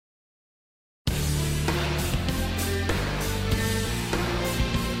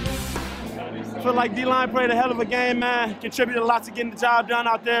I feel like D-line played a hell of a game, man. Contributed a lot to getting the job done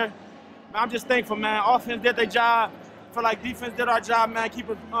out there. Man, I'm just thankful, man. Offense did their job. I feel like defense did our job, man.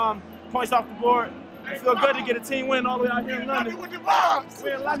 Keeping points off the board. I feel good to get a team win all the way out here in London. We're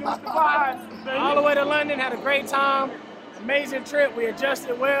in London with the vibes. All the way to London, had a great time. Amazing trip. We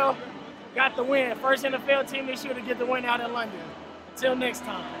adjusted well. Got the win. First NFL team this year to get the win out in London. Until next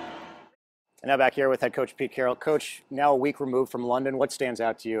time. And now back here with head coach Pete Carroll. Coach, now a week removed from London, what stands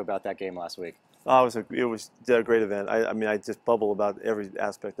out to you about that game last week? Oh, it was a great event. I mean, I just bubble about every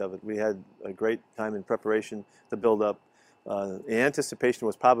aspect of it. We had a great time in preparation, the build-up. The anticipation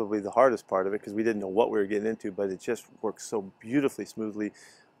was probably the hardest part of it because we didn't know what we were getting into, but it just worked so beautifully, smoothly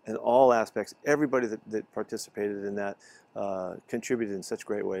in all aspects. Everybody that participated in that contributed in such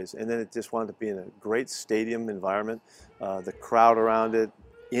great ways. And then it just wound up being a great stadium environment, the crowd around it,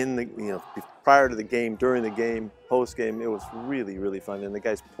 prior to the game, during the game, post-game. It was really, really fun, and the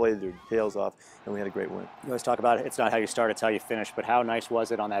guys played their tails off, and we had a great win. You always talk about it. It's not how you start, it's how you finish, but how nice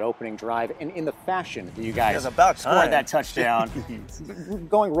was it on that opening drive, and in the fashion that you guys scored that touchdown,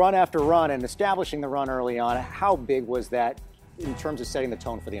 going run after run and establishing the run early on. How big was that in terms of setting the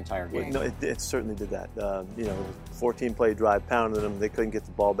tone for the entire game? Well, no, it certainly did that. 14-play drive, pounding them. They couldn't get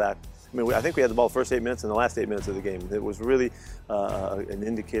the ball back. I mean, I think we had the ball the first 8 minutes and the last 8 minutes of the game. It was really an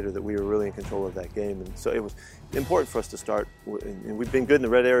indicator that we were really in control of that game. And so it was important for us to start. And we've been good in the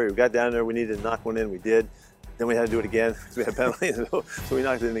red area. We got down there. We needed to knock one in. We did. Then we had to do it again because we had penalties. So we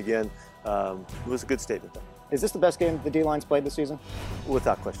knocked it in again. It was a good statement, though. Is this the best game the D-line's played this season?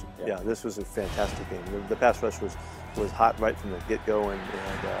 Without question. Yeah, this was a fantastic game. The pass rush was hot right from the get-go, and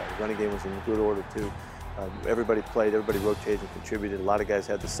the running game was in good order, too. Everybody played, everybody rotated and contributed. A lot of guys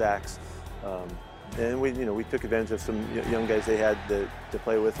had the sacks. And we took advantage of some young guys they had to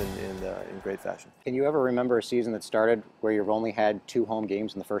play with in great fashion. Can you ever remember a season that started where you've only had 2 home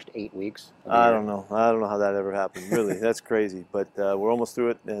games in the first 8 weeks? I don't know how that ever happened, really. That's crazy. But we're almost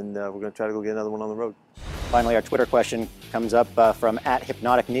through it, and we're going to try to go get another one on the road. Finally, our Twitter question comes up from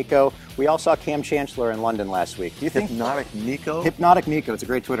 @HypnoticNico. We all saw Cam Chancellor in London last week. Do you think Hypnotic Nico? Hypnotic Nico. It's a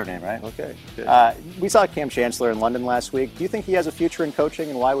great Twitter name, right? Okay. We saw Cam Chancellor in London last week. Do you think he has a future in coaching,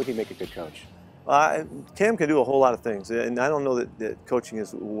 and why would he make a good coach? Cam can do a whole lot of things, and I don't know that coaching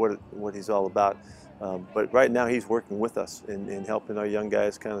is what he's all about. But right now, he's working with us and helping our young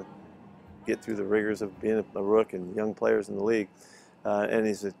guys kind of get through the rigors of being a rook and young players in the league. And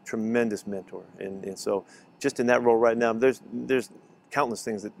he's a tremendous mentor, and so just in that role right now, there's countless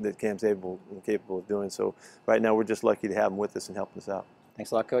things that Cam's able and capable of doing. So right now, we're just lucky to have him with us and helping us out.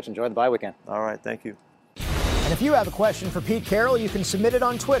 Thanks a lot, Coach. Enjoy the bye weekend. All right, thank you. And if you have a question for Pete Carroll, you can submit it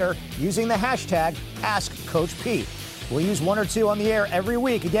on Twitter using the hashtag AskCoachP. We'll use 1 or 2 on the air every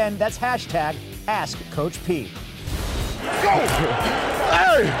week. Again, that's hashtag AskCoachP. Go!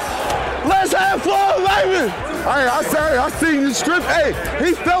 Hey! Let's have fun, baby! Hey, I seen you strip. Hey,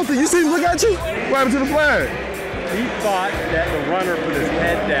 he felt it. You see him look at you? What happened to the flag? He thought that the runner put his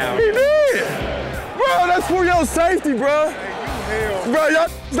head down. He did! Bro, that's for your safety, bro. Hey, you hell. Bro, y'all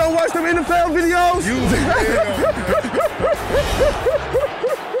don't watch them NFL videos? You hell.